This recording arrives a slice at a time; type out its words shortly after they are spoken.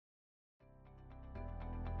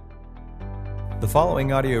The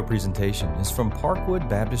following audio presentation is from Parkwood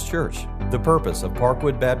Baptist Church. The purpose of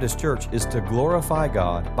Parkwood Baptist Church is to glorify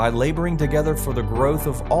God by laboring together for the growth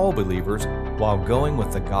of all believers while going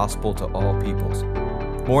with the gospel to all peoples.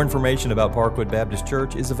 More information about Parkwood Baptist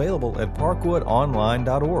Church is available at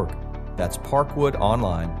parkwoodonline.org. That's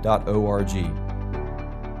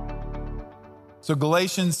parkwoodonline.org. So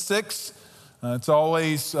Galatians 6, it's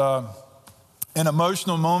always an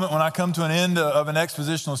emotional moment when I come to an end of an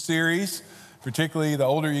expositional series. Particularly the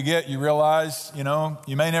older you get, you realize,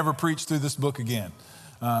 you may never preach through this book again.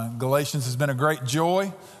 Galatians has been a great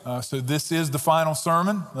joy. So this is the final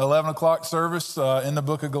sermon, the 11 o'clock service in the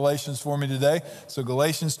book of Galatians for me today. So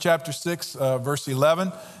Galatians chapter 6, verse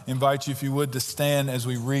 11. Invite you, if you would, to stand as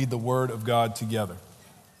we read the word of God together.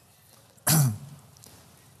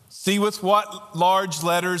 See with what large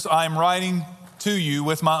letters I am writing to you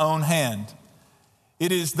with my own hand.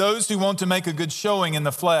 It is those who want to make a good showing in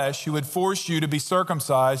the flesh who would force you to be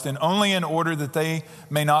circumcised, and only in order that they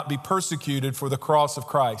may not be persecuted for the cross of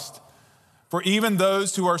Christ. For even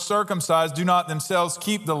those who are circumcised do not themselves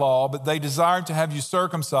keep the law, but they desire to have you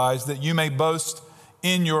circumcised that you may boast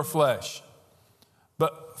in your flesh.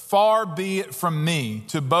 But far be it from me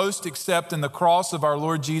to boast except in the cross of our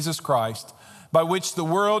Lord Jesus Christ, by which the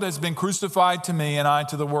world has been crucified to me and I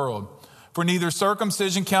to the world. For neither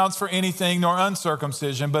circumcision counts for anything nor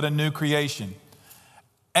uncircumcision, but a new creation.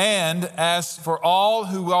 And as for all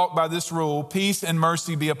who walk by this rule, peace and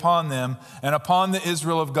mercy be upon them and upon the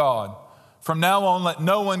Israel of God. From now on, let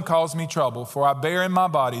no one cause me trouble, for I bear in my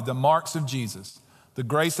body the marks of Jesus. The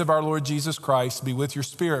grace of our Lord Jesus Christ be with your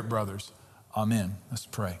spirit, brothers. Amen. Let's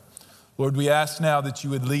pray. Lord, we ask now that you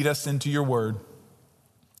would lead us into your word.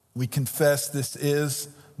 We confess this is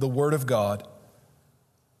the word of God.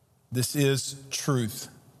 This is truth.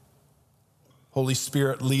 Holy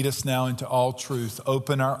Spirit, lead us now into all truth.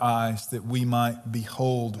 Open our eyes that we might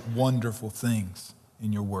behold wonderful things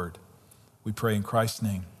in your word. We pray in Christ's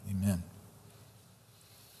name. Amen.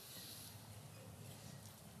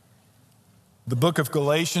 The book of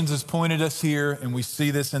Galatians has pointed us here, and we see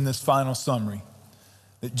this in this final summary,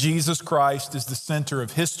 that Jesus Christ is the center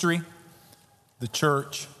of history, the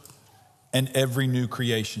church, and every new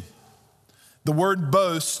creation. The word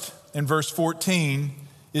boast in verse 14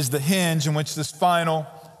 is the hinge in which this final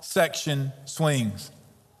section swings.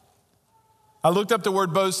 I looked up the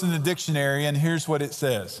word boast in the dictionary, and here's what it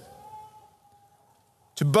says.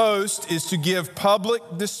 To boast is to give public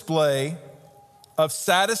display of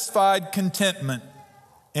satisfied contentment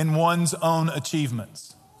in one's own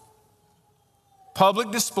achievements.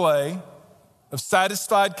 Public display of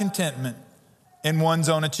satisfied contentment in one's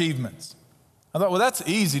own achievements. I thought, well, that's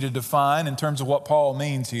easy to define in terms of what Paul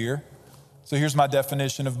means here. So here's my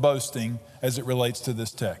definition of boasting as it relates to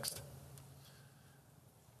this text.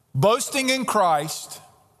 Boasting in Christ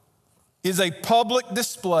is a public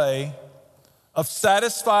display of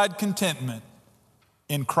satisfied contentment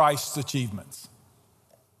in Christ's achievements.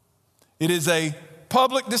 It is a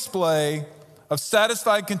public display of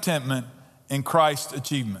satisfied contentment in Christ's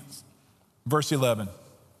achievements. Verse 11.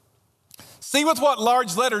 See with what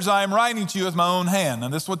large letters I am writing to you with my own hand. Now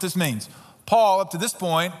this is what this means. Paul, up to this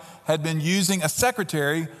point, had been using a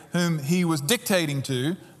secretary whom he was dictating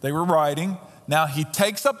to. They were writing. Now he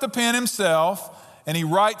takes up the pen himself and he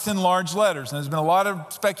writes in large letters. And there's been a lot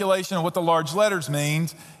of speculation on what the large letters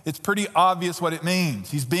means. It's pretty obvious what it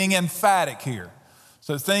means. He's being emphatic here.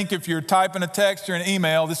 So think if you're typing a text or an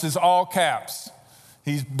email, this is all caps.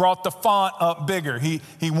 He's brought the font up bigger. He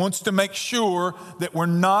wants to make sure that we're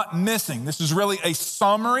not missing. This is really a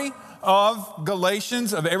summary of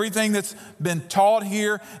Galatians, of everything that's been taught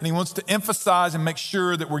here, and he wants to emphasize and make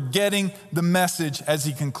sure that we're getting the message as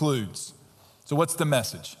he concludes. So what's the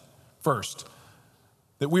message? First,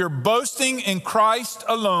 that we are boasting in Christ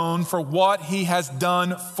alone for what he has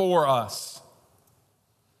done for us.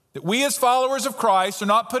 That we as followers of Christ are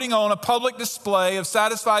not putting on a public display of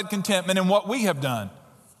satisfied contentment in what we have done.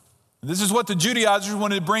 This is what the Judaizers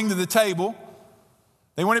wanted to bring to the table.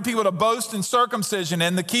 They wanted people to boast in circumcision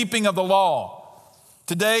and the keeping of the law.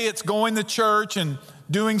 Today it's going to church and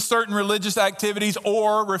doing certain religious activities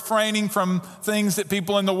or refraining from things that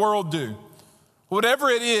people in the world do. Whatever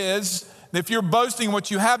it is, if you're boasting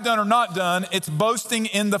what you have done or not done, it's boasting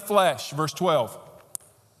in the flesh. Verse 12.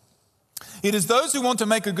 It is those who want to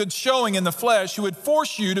make a good showing in the flesh who would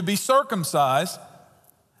force you to be circumcised,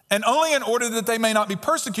 and only in order that they may not be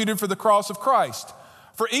persecuted for the cross of Christ.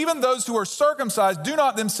 For even those who are circumcised do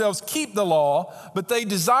not themselves keep the law, but they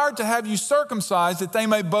desire to have you circumcised that they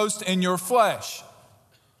may boast in your flesh.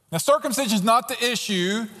 Now, circumcision is not the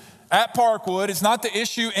issue at Parkwood. It's not the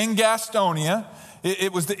issue in Gastonia.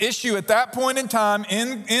 It was the issue at that point in time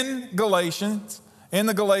in Galatians, in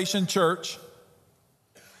the Galatian church.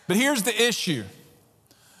 But here's the issue.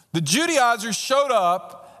 The Judaizers showed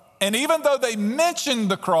up, and even though they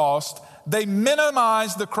mentioned the cross, they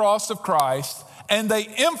minimized the cross of Christ, and they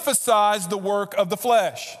emphasized the work of the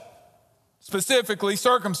flesh, specifically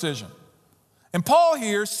circumcision. And Paul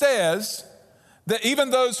here says that even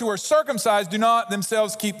those who are circumcised do not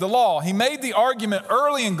themselves keep the law. He made the argument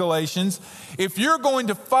early in Galatians, if you're going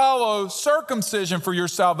to follow circumcision for your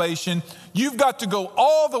salvation, you've got to go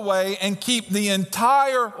all the way and keep the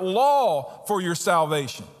entire law for your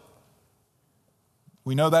salvation.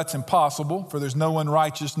 We know that's impossible, for there's no one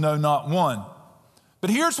righteous, no, not one. But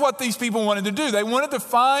here's what these people wanted to do. They wanted to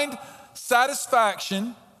find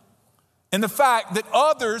satisfaction in the fact that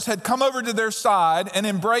others had come over to their side and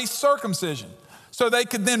embraced circumcision, so they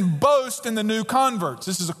could then boast in the new converts.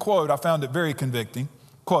 This is a quote. I found it very convicting.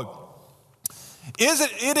 Quote,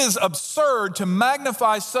 it is absurd to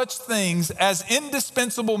magnify such things as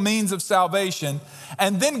indispensable means of salvation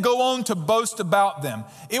and then go on to boast about them.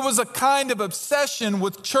 It was a kind of obsession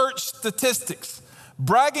with church statistics,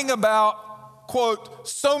 bragging about, quote,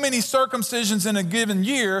 so many circumcisions in a given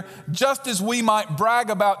year, just as we might brag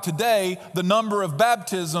about today the number of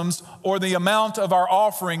baptisms or the amount of our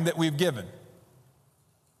offering that we've given.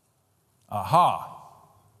 Aha.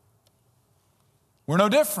 We're no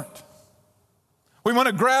different. We want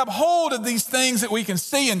to grab hold of these things that we can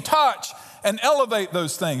see and touch and elevate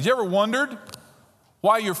those things. You ever wondered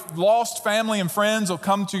why your lost family and friends will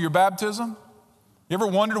come to your baptism? You ever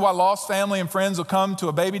wondered why lost family and friends will come to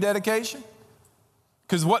a baby dedication?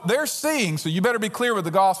 Because what they're seeing, so you better be clear with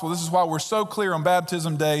the gospel. This is why we're so clear on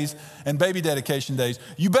baptism days and baby dedication days.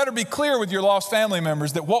 You better be clear with your lost family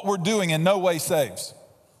members that what we're doing in no way saves.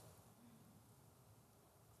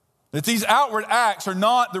 That these outward acts are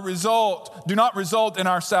not the result, do not result in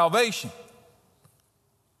our salvation.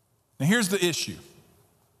 Now here's the issue.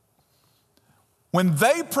 When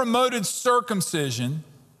they promoted circumcision,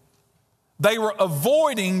 they were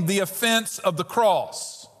avoiding the offense of the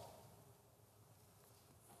cross.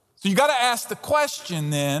 So you got to ask the question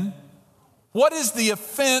then, what is the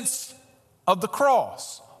offense of the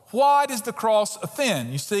cross? Why does the cross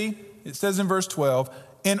offend? You see, it says in verse 12,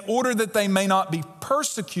 in order that they may not be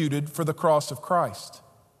persecuted for the cross of Christ.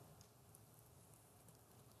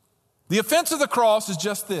 The offense of the cross is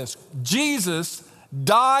just this. Jesus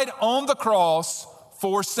died on the cross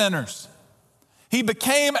for sinners. He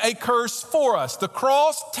became a curse for us. The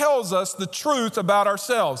cross tells us the truth about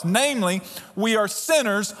ourselves. Namely, we are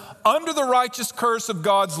sinners under the righteous curse of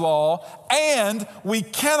God's law, and we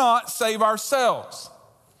cannot save ourselves.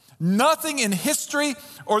 Nothing in history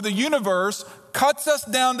or the universe cuts us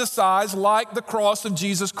down to size like the cross of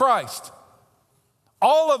Jesus Christ.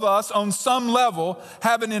 All of us on some level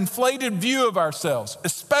have an inflated view of ourselves,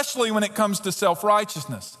 especially when it comes to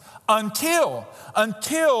self-righteousness, until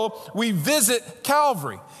we visit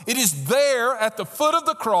Calvary. It is there at the foot of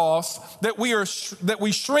the cross that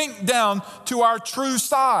we shrink down to our true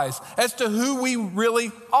size as to who we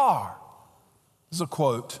really are. This is a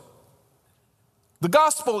quote. The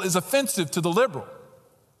gospel is offensive to the liberal,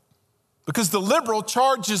 because the liberal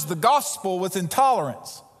charges the gospel with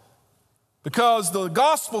intolerance. Because the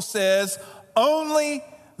gospel says only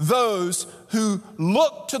those who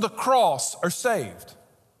look to the cross are saved.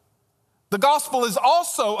 The gospel is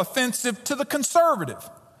also offensive to the conservative,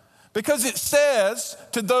 because it says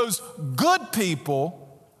to those good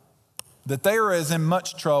people that they are as in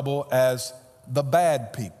much trouble as the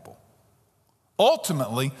bad people.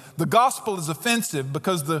 Ultimately, the gospel is offensive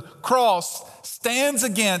because the cross stands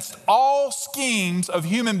against all schemes of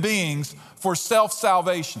human beings for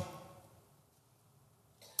self-salvation.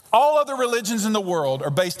 All other religions in the world are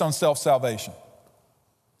based on self-salvation.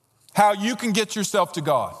 How you can get yourself to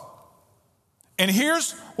God. And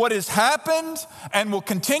here's what has happened and will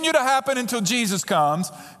continue to happen until Jesus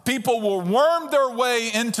comes. People will worm their way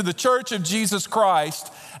into the church of Jesus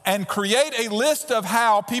Christ and create a list of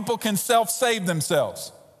how people can self-save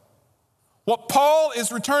themselves. What Paul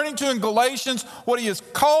is returning to in Galatians, what he is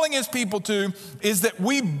calling his people to, is that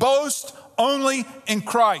we boast only in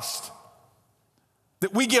Christ.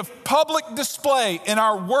 That we give public display in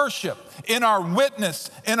our worship, in our witness,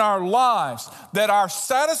 in our lives, that our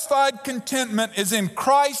satisfied contentment is in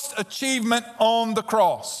Christ's achievement on the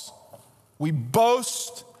cross. We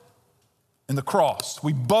boast in the cross.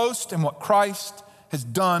 We boast in what Christ has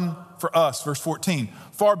done for us. Verse 14,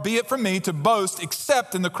 far be it from me to boast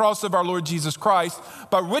except in the cross of our Lord Jesus Christ,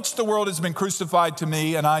 by which the world has been crucified to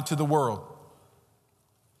me and I to the world.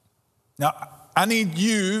 Now, I need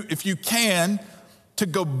you, if you can, to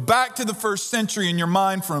go back to the first century in your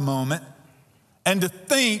mind for a moment and to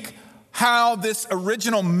think how this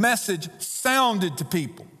original message sounded to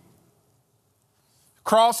people.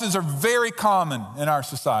 Crosses are very common in our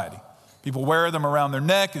society. People wear them around their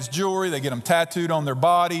neck as jewelry. They get them tattooed on their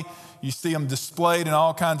body. You see them displayed in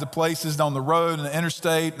all kinds of places on the road and the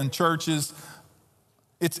interstate and churches.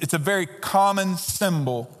 It's a very common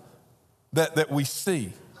symbol that we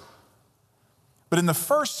see. But in the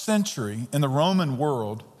first century, in the Roman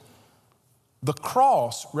world, the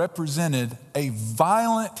cross represented a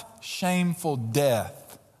violent, shameful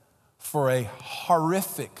death for a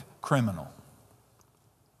horrific criminal.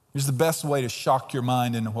 Here's the best way to shock your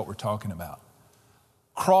mind into what we're talking about.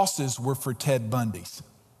 Crosses were for Ted Bundys.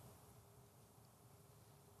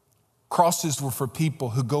 Crosses were for people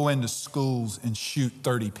who go into schools and shoot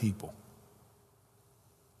 30 people.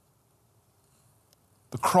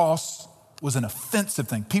 The cross was an offensive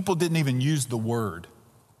thing. People didn't even use the word.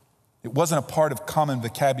 It wasn't a part of common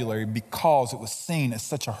vocabulary because it was seen as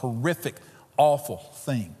such a horrific, awful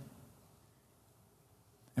thing.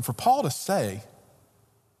 And for Paul to say,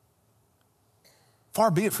 far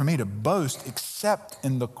be it for me to boast except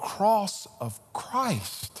in the cross of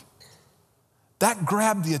Christ, that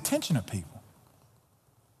grabbed the attention of people.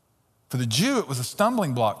 For the Jew, it was a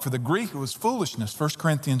stumbling block. For the Greek, it was foolishness, 1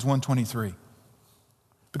 Corinthians 1:23.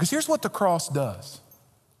 Because here's what the cross does.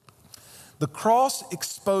 The cross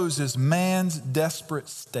exposes man's desperate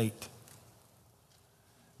state,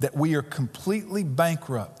 that we are completely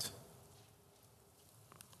bankrupt.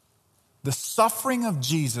 The suffering of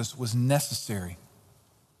Jesus was necessary.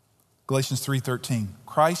 Galatians 3:13,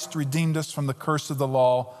 Christ redeemed us from the curse of the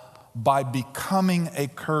law by becoming a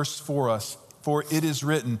curse for us. For it is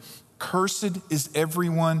written, cursed is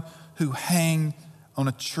everyone who hanged on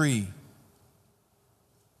a tree.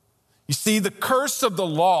 You see, the curse of the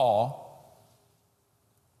law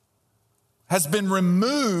has been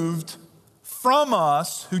removed from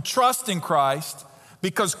us who trust in Christ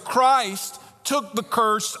because Christ took the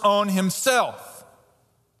curse on himself.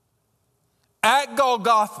 At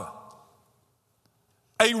Golgotha,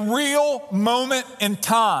 a real moment in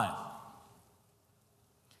time,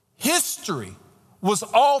 history was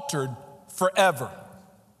altered forever.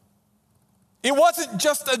 It wasn't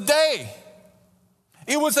just a day.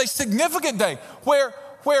 It was a significant day where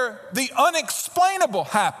the unexplainable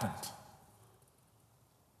happened.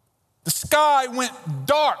 The sky went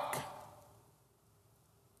dark.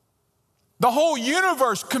 The whole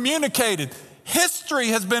universe communicated. History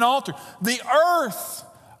has been altered. The earth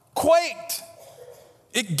quaked.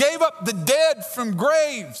 It gave up the dead from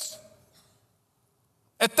graves.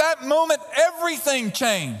 At that moment, everything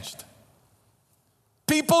changed.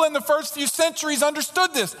 People in the first few centuries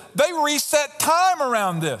understood this. They reset time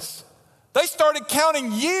around this. They started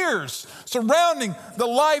counting years surrounding the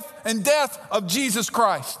life and death of Jesus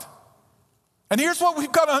Christ. And here's what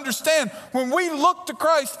we've got to understand. When we look to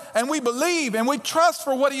Christ and we believe and we trust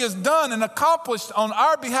for what he has done and accomplished on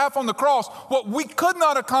our behalf on the cross, what we could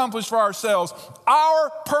not accomplish for ourselves, our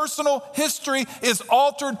personal history is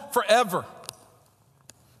altered forever.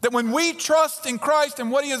 That when we trust in Christ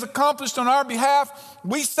and what he has accomplished on our behalf,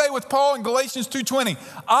 we say with Paul in Galatians 2:20,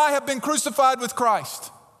 I have been crucified with Christ.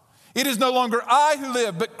 It is no longer I who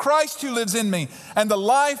live, but Christ who lives in me. And the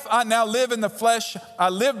life I now live in the flesh, I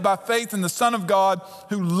live by faith in the Son of God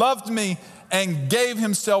who loved me and gave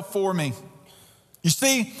himself for me. You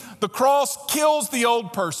see, the cross kills the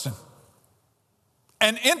old person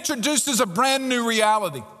and introduces a brand new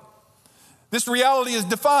reality. This reality is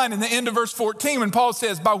defined in the end of verse 14 when Paul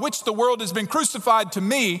says, by which the world has been crucified to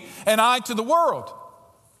me and I to the world.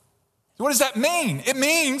 What does that mean? It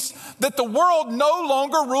means that the world no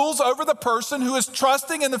longer rules over the person who is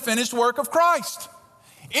trusting in the finished work of Christ.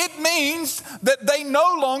 It means that they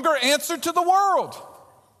no longer answer to the world.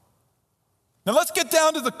 Now let's get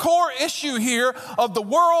down to the core issue here of the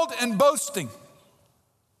world and boasting.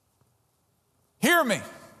 Hear me.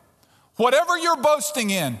 Whatever you're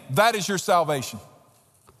boasting in, that is your salvation.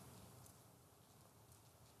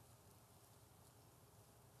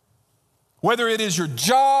 Whether it is your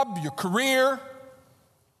job, your career,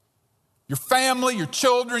 your family, your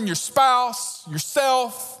children, your spouse,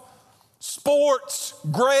 yourself, sports,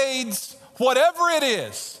 grades, whatever it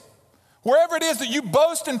is, wherever it is that you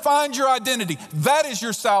boast and find your identity, that is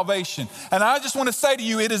your salvation. And I just want to say to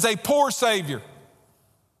you, it is a poor Savior.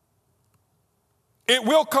 It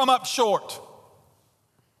will come up short.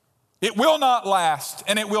 It will not last,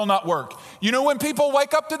 and it will not work. You know when people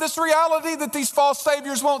wake up to this reality that these false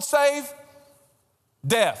saviors won't save?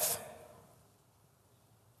 Death.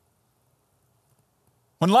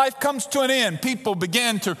 When life comes to an end, people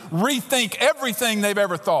begin to rethink everything they've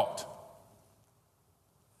ever thought.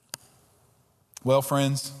 Well,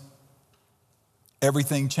 friends,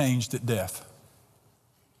 everything changed at death.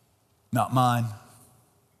 Not mine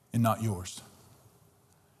and not yours.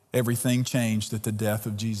 Everything changed at the death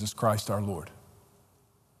of Jesus Christ our Lord.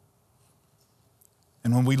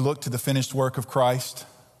 And when we look to the finished work of Christ,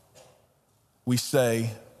 we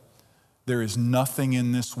say, there is nothing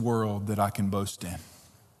in this world that I can boast in.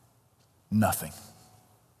 Nothing.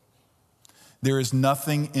 There is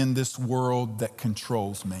nothing in this world that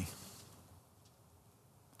controls me.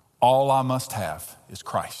 All I must have is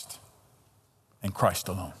Christ and Christ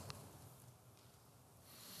alone.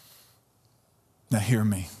 Now hear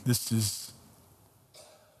me. This is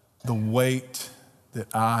the weight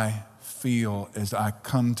that I feel as I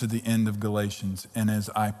come to the end of Galatians and as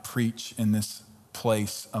I preach in this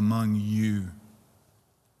place among you.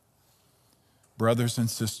 Brothers and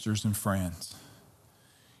sisters and friends,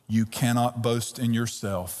 you cannot boast in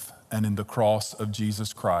yourself and in the cross of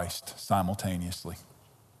Jesus Christ simultaneously.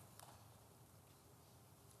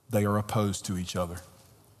 They are opposed to each other.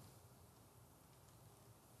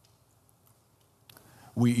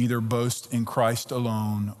 We either boast in Christ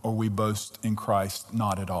alone or we boast in Christ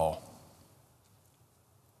not at all.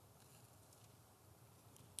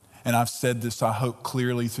 And I've said this, I hope,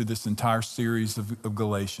 clearly through this entire series of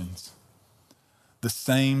Galatians. The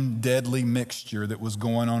same deadly mixture that was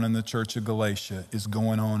going on in the church of Galatia is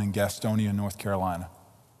going on in Gastonia, North Carolina.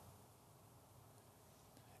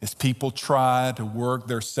 As people try to work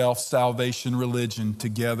their self-salvation religion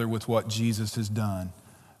together with what Jesus has done,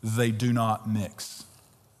 they do not mix.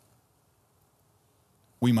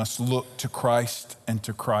 We must look to Christ and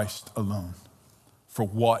to Christ alone for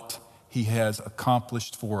what he has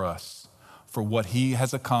accomplished for us. For what he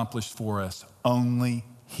has accomplished for us, only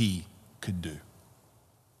he could do.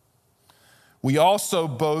 We also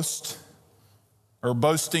boast, or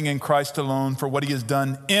boasting in Christ alone, for what he has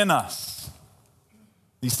done in us.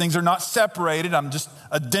 These things are not separated. I'm just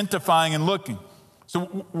identifying and looking.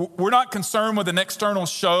 So we're not concerned with an external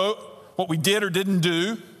show, what we did or didn't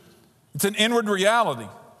do. It's an inward reality.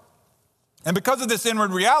 And because of this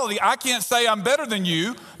inward reality, I can't say I'm better than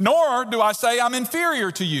you, nor do I say I'm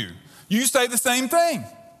inferior to you. You say the same thing.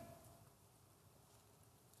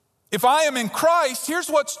 If I am in Christ, here's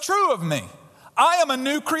what's true of me. I am a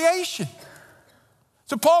new creation.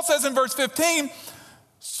 So Paul says in verse 15,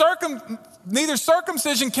 neither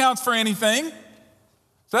circumcision counts for anything.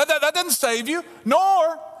 So that doesn't save you,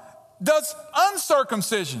 nor does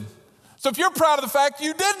uncircumcision. So if you're proud of the fact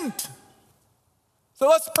you didn't. So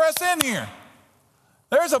let's press in here.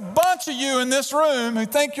 There's a bunch of you in this room who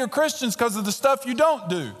think you're Christians because of the stuff you don't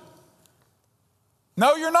do.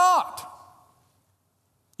 No, you're not.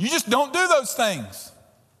 You just don't do those things.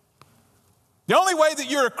 The only way that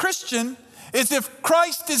you're a Christian is if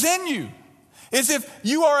Christ is in you, is if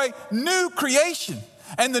you are a new creation.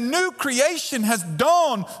 And the new creation has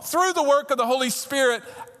dawned through the work of the Holy Spirit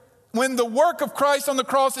when the work of Christ on the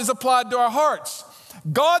cross is applied to our hearts.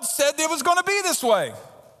 God said it was going to be this way. I'm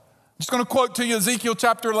just going to quote to you Ezekiel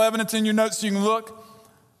chapter 11. It's in your notes so you can look.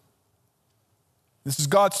 This is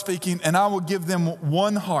God speaking. And I will give them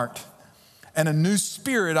one heart, and a new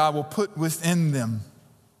spirit I will put within them.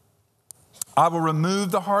 I will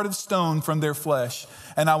remove the heart of stone from their flesh,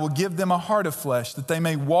 and I will give them a heart of flesh, that they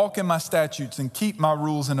may walk in my statutes and keep my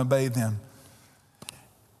rules and obey them.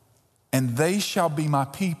 And they shall be my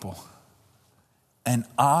people, and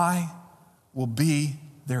I will be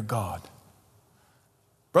their God.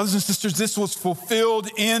 Brothers and sisters, this was fulfilled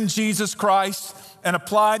in Jesus Christ and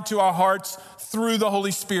applied to our hearts through the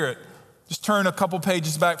Holy Spirit. Just turn a couple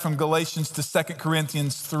pages back from Galatians to 2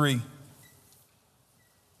 Corinthians 3.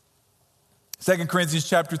 2 Corinthians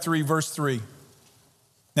chapter 3, verse 3.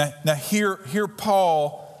 Now hear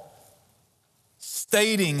Paul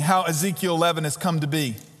stating how Ezekiel 11 has come to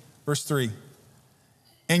be. Verse 3.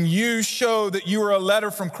 And you show that you are a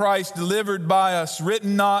letter from Christ delivered by us,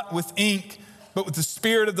 written not with ink, but with the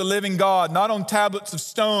Spirit of the living God, not on tablets of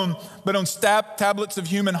stone, but on tablets of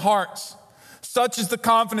human hearts. Such is the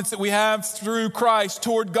confidence that we have through Christ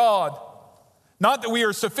toward God. Not that we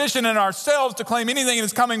are sufficient in ourselves to claim anything that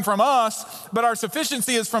is coming from us, but our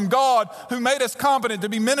sufficiency is from God, who made us competent to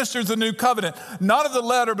be ministers of the new covenant, not of the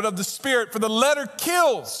letter, but of the Spirit. For the letter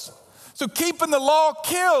kills. So keeping the law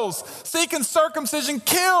kills. Seeking circumcision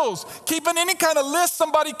kills. Keeping any kind of list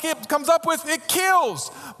somebody comes up with, it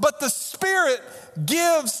kills. But the Spirit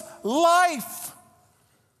gives life.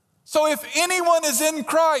 So if anyone is in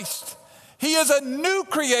Christ, he is a new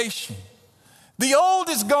creation. The old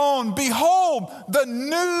is gone. Behold, the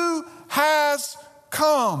new has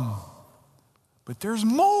come. But there's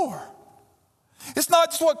more. It's not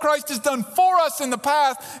just what Christ has done for us in the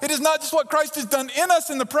past. It is not just what Christ has done in us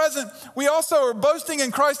in the present. We also are boasting in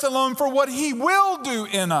Christ alone for what he will do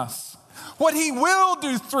in us, what he will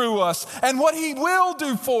do through us, and what he will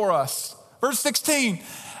do for us. Verse 16,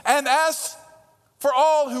 and as for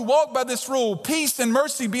all who walk by this rule, peace and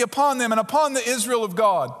mercy be upon them and upon the Israel of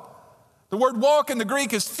God. The word walk in the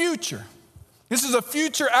Greek is future. This is a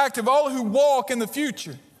future active, all who walk in the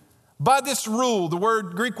future. By this rule, the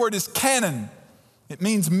Greek word is canon. It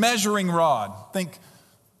means measuring rod. Think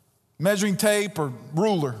measuring tape or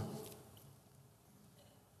ruler.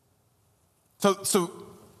 So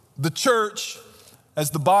the church,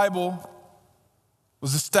 as the Bible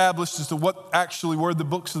was established as to what actually were the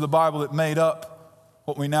books of the Bible that made up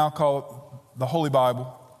what we now call the Holy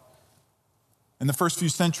Bible, in the first few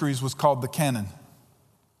centuries was called the canon,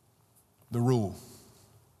 the rule.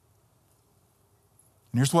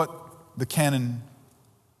 And here's what the canon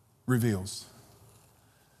reveals.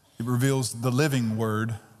 It reveals the living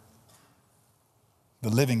word, the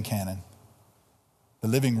living canon, the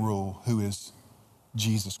living rule, who is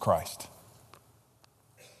Jesus Christ.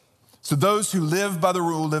 So those who live by the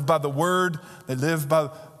rule live by the word. They live by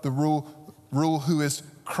the rule who is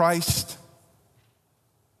Christ.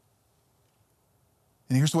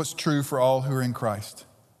 And here's what's true for all who are in Christ.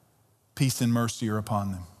 Peace and mercy are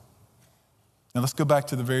upon them. Now let's go back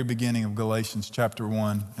to the very beginning of Galatians chapter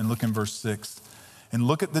 1 and look in verse 6. And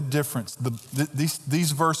look at the difference.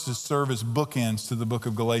 These verses serve as bookends to the book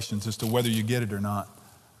of Galatians as to whether you get it or not.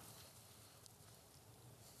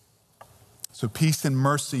 So peace and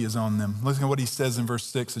mercy is on them. Listen to what he says in verse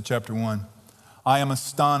 6 of chapter 1. I am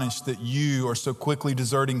astonished that you are so quickly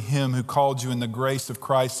deserting him who called you in the grace of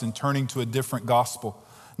Christ and turning to a different gospel.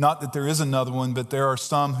 Not that there is another one, but there are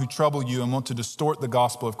some who trouble you and want to distort the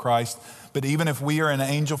gospel of Christ. But even if we or an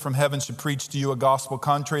angel from heaven should preach to you a gospel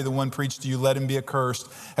contrary to the one preached to you, let him be accursed.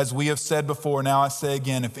 As we have said before, now I say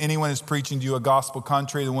again, if anyone is preaching to you a gospel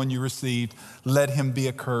contrary to the one you received, let him be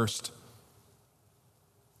accursed.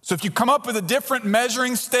 So if you come up with a different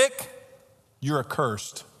measuring stick, you're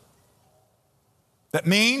accursed. That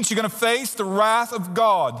means you're going to face the wrath of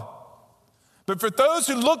God. But for those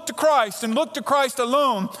who look to Christ and look to Christ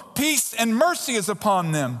alone, peace and mercy is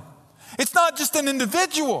upon them. It's not just an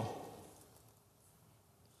individual.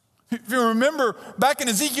 If you remember, back in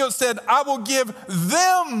Ezekiel it said, I will give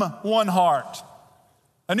them one heart.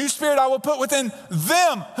 A new spirit I will put within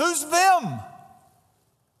them. Who's them?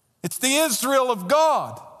 It's the Israel of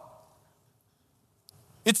God.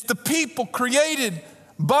 It's the people created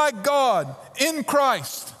by God in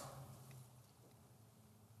Christ.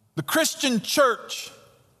 The Christian church.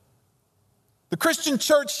 The Christian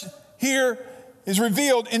church here is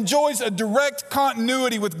revealed, enjoys a direct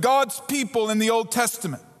continuity with God's people in the Old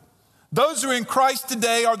Testament. Those who are in Christ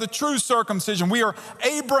today are the true circumcision. We are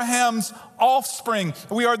Abraham's offspring.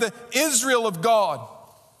 We are the Israel of God.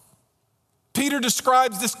 Peter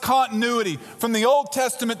describes this continuity from the Old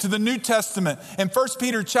Testament to the New Testament in 1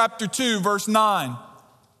 Peter chapter 2, verse 9.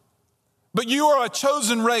 But you are a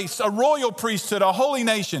chosen race, a royal priesthood, a holy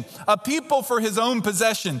nation, a people for his own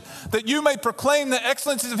possession, that you may proclaim the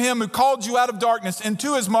excellencies of him who called you out of darkness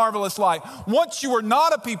into his marvelous light. Once you were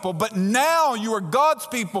not a people, but now you are God's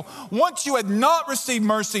people. Once you had not received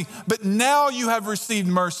mercy, but now you have received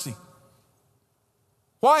mercy.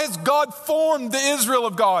 Why has God formed the Israel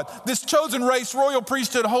of God, this chosen race, royal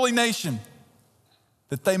priesthood, holy nation?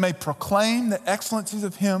 That they may proclaim the excellencies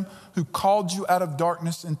of him who called you out of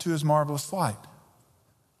darkness into his marvelous light.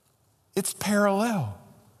 It's parallel.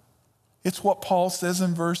 It's what Paul says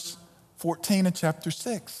in verse 14 of chapter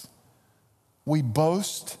 6. We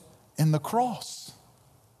boast in the cross.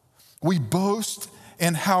 We boast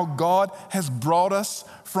in how God has brought us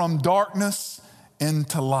from darkness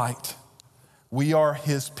into light. We are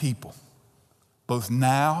his people, both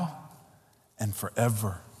now and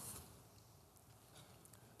forever.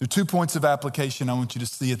 There are 2 points of application I want you to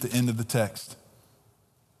see at the end of the text.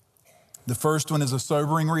 The first one is a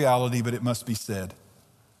sobering reality, but it must be said.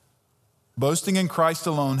 Boasting in Christ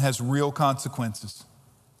alone has real consequences.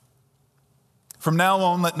 From now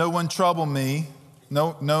on, let no one trouble me.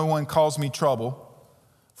 No one calls me trouble,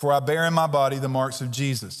 for I bear in my body the marks of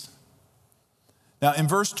Jesus. Now, in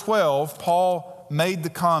verse 12, Paul made the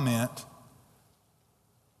comment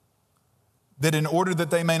that in order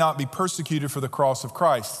that they may not be persecuted for the cross of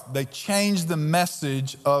Christ, they changed the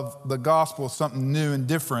message of the gospel, something new and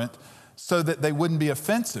different, so that they wouldn't be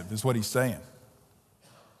offensive, is what he's saying.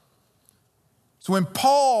 So when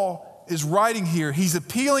Paul is writing here, he's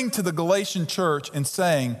appealing to the Galatian church and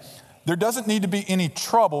saying, there doesn't need to be any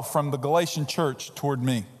trouble from the Galatian church toward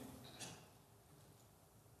me.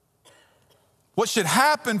 What should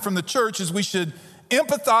happen from the church is we should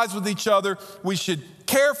empathize with each other, we should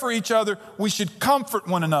care for each other, we should comfort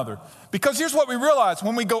one another. Because here's what we realize: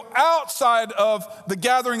 when we go outside of the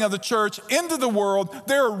gathering of the church into the world,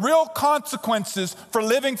 there are real consequences for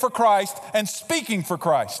living for Christ and speaking for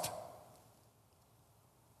Christ.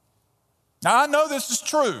 Now, I know this is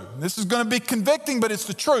true. This is going to be convicting, but it's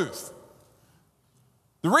the truth.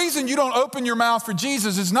 The reason you don't open your mouth for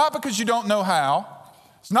Jesus is not because you don't know how.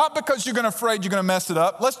 It's not because you're afraid you're going to mess it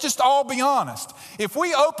up. Let's just all be honest. If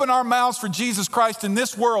we open our mouths for Jesus Christ in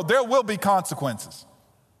this world, there will be consequences.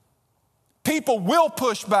 People will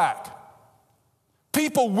push back.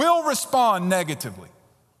 People will respond negatively.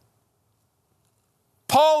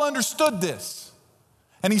 Paul understood this.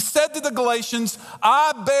 And he said to the Galatians,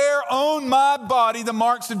 I bear on my body the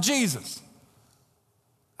marks of Jesus.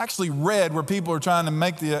 I actually read where people are trying to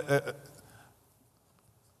make the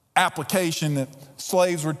application that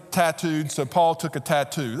slaves were tattooed, so Paul took a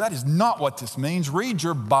tattoo. That is not what this means. Read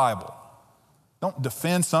your Bible. Don't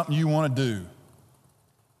defend something you want to do.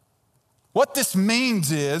 What this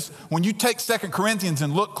means is, when you take 2 Corinthians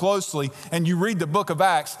and look closely and you read the book of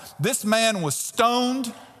Acts, this man was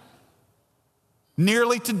stoned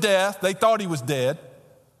nearly to death. They thought he was dead.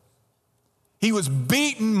 He was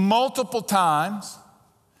beaten multiple times.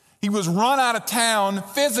 He was run out of town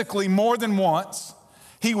physically more than once.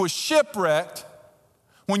 He was shipwrecked.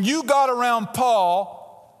 When you got around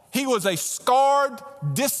Paul, he was a scarred,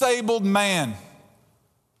 disabled man.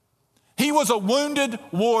 He was a wounded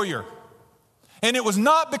warrior. And it was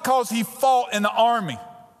not because he fought in the army.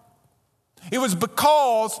 It was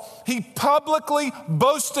because he publicly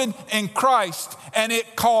boasted in Christ, and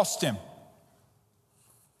it cost him.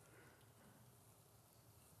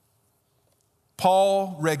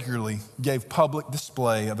 Paul regularly gave public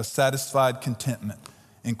display of a satisfied contentment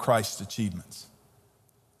in Christ's achievements.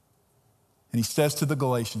 And he says to the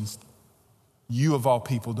Galatians, you of all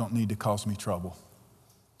people don't need to cause me trouble.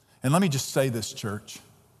 And let me just say this, church.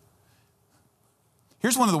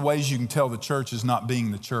 Here's one of the ways you can tell the church is not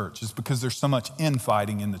being the church, is because there's so much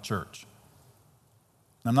infighting in the church.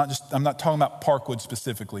 I'm not talking about Parkwood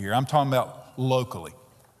specifically here. I'm talking about locally.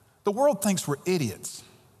 The world thinks we're idiots.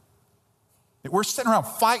 That we're sitting around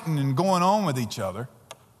fighting and going on with each other.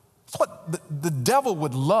 That's what the devil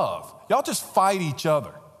would love. Y'all just fight each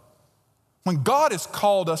other. When God has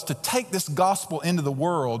called us to take this gospel into the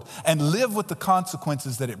world and live with the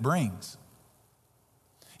consequences that it brings.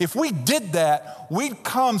 If we did that, we'd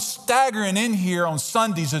come staggering in here on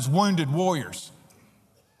Sundays as wounded warriors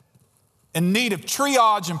in need of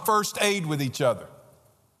triage and first aid with each other,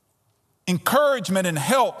 encouragement and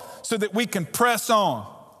help so that we can press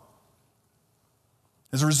on.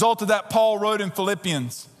 As a result of that, Paul wrote in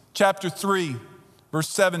Philippians chapter 3, verse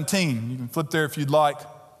 17. You can flip there if you'd like.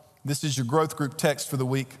 This is your growth group text for the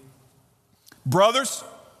week. Brothers,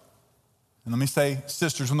 and let me say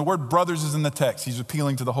sisters, when the word brothers is in the text, he's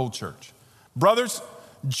appealing to the whole church. Brothers,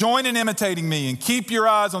 join in imitating me and keep your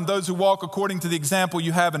eyes on those who walk according to the example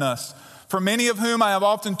you have in us. For many of whom I have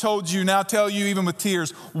often told you, now tell you even with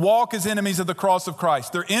tears, walk as enemies of the cross of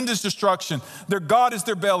Christ. Their end is destruction. Their God is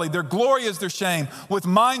their belly. Their glory is their shame, with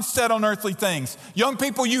minds set on earthly things. Young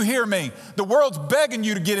people, you hear me. The world's begging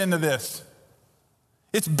you to get into this.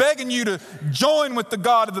 It's begging you to join with the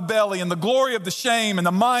God of the belly and the glory of the shame and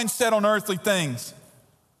the mind set on earthly things.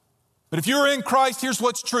 But if you're in Christ, here's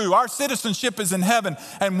what's true. Our citizenship is in heaven,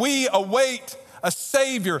 and we await a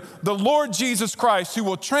Savior, the Lord Jesus Christ, who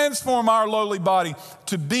will transform our lowly body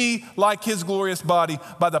to be like his glorious body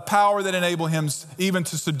by the power that enables him even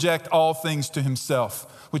to subject all things to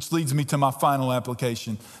himself. Which leads me to my final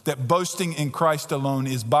application, that boasting in Christ alone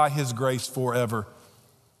is by his grace forever.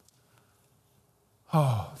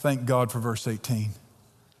 Oh, thank God for verse 18.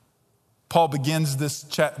 Paul begins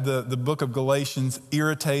the book of Galatians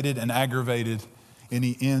irritated and aggravated, and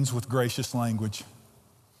he ends with gracious language.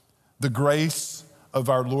 The grace of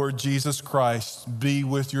our Lord Jesus Christ be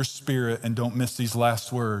with your spirit, and don't miss these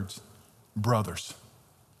last words, brothers.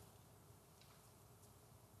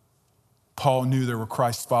 Paul knew there were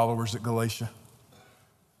Christ followers at Galatia.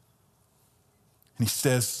 And he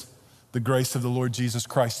says, the grace of the Lord Jesus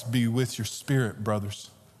Christ be with your spirit, brothers.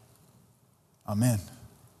 Amen.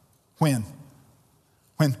 When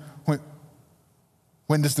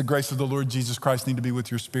does the grace of the Lord Jesus Christ need to be with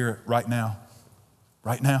your spirit? Right now.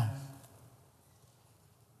 Right now.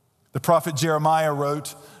 The prophet Jeremiah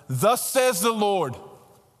wrote, thus says the Lord,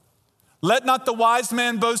 let not the wise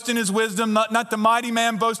man boast in his wisdom, not the mighty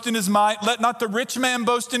man boast in his might, let not the rich man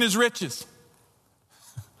boast in his riches.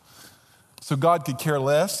 So God could care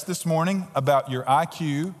less this morning about your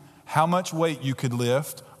IQ, how much weight you could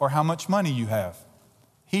lift, or how much money you have.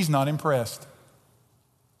 He's not impressed.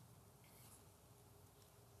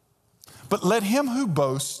 But let him who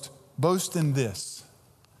boasts, boast in this,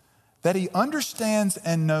 that he understands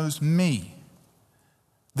and knows me,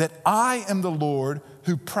 that I am the Lord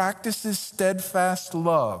who practices steadfast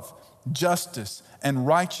love, justice, and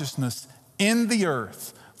righteousness in the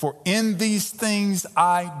earth. For in these things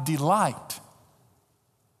I delight,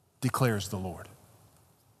 declares the Lord.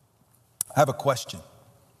 I have a question.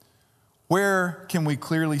 Where can we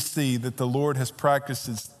clearly see that the Lord has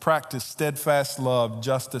practiced steadfast love,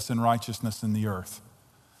 justice, and righteousness in the earth?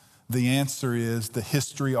 The answer is the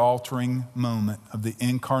history-altering moment of the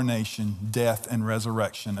incarnation, death, and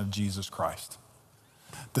resurrection of Jesus Christ.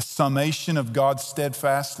 The summation of God's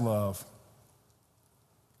steadfast love,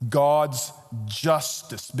 God's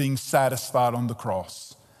justice being satisfied on the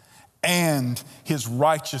cross, and his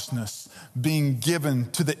righteousness being given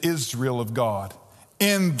to the Israel of God.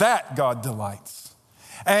 In that God delights.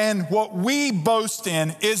 And what we boast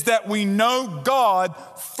in is that we know God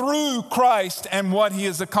through Christ and what he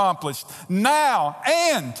has accomplished now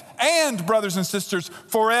and brothers and sisters,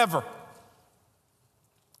 forever.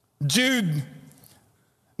 Jude,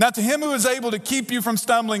 now to him who is able to keep you from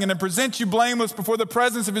stumbling and to present you blameless before the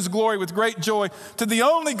presence of his glory with great joy, to the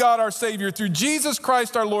only God our Savior, through Jesus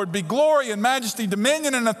Christ our Lord, be glory and majesty,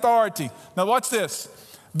 dominion and authority. Now watch this.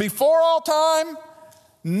 Before all time,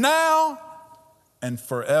 now and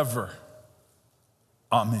forever.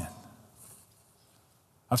 Amen.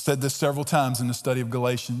 I've said this several times in the study of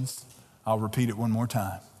Galatians. I'll repeat it one more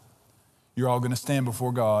time. You're all going to stand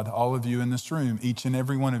before God, all of you in this room, each and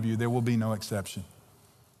every one of you. There will be no exception.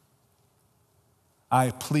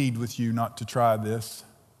 I plead with you not to try this.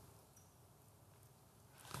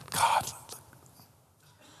 God, look,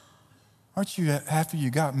 aren't you happy you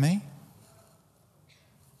got me?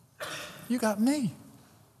 You got me.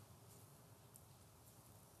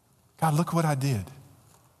 God, look what I did.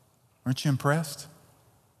 Aren't you impressed?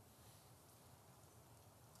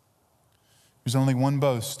 There's only one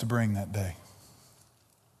boast to bring that day.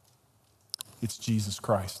 It's Jesus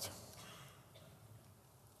Christ.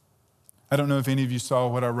 I don't know if any of you saw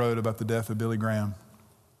what I wrote about the death of Billy Graham.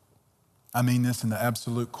 I mean this in the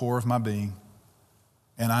absolute core of my being,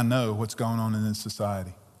 and I know what's going on in this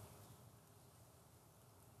society.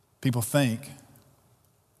 People think,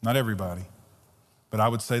 not everybody, but I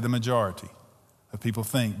would say the majority of people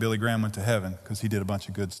think Billy Graham went to heaven because he did a bunch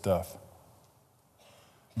of good stuff.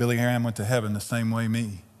 Billy Graham went to heaven the same way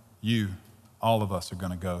me, you, all of us are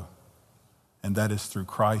going to go, and that is through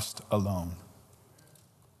Christ alone.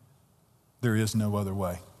 There is no other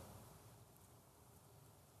way.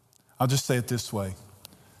 I'll just say it this way.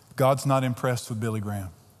 God's not impressed with Billy Graham.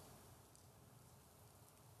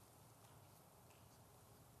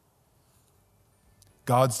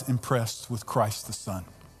 God's impressed with Christ the Son.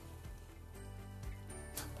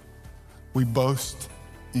 We boast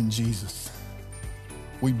in Jesus.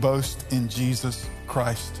 We boast in Jesus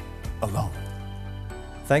Christ alone.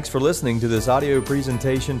 Thanks for listening to this audio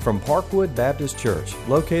presentation from Parkwood Baptist Church,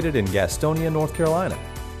 located in Gastonia, North Carolina.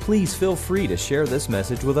 Please feel free to share this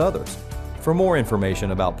message with others. For more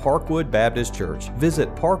information about Parkwood Baptist Church,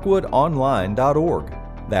 visit parkwoodonline.org.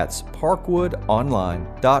 That's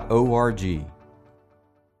parkwoodonline.org.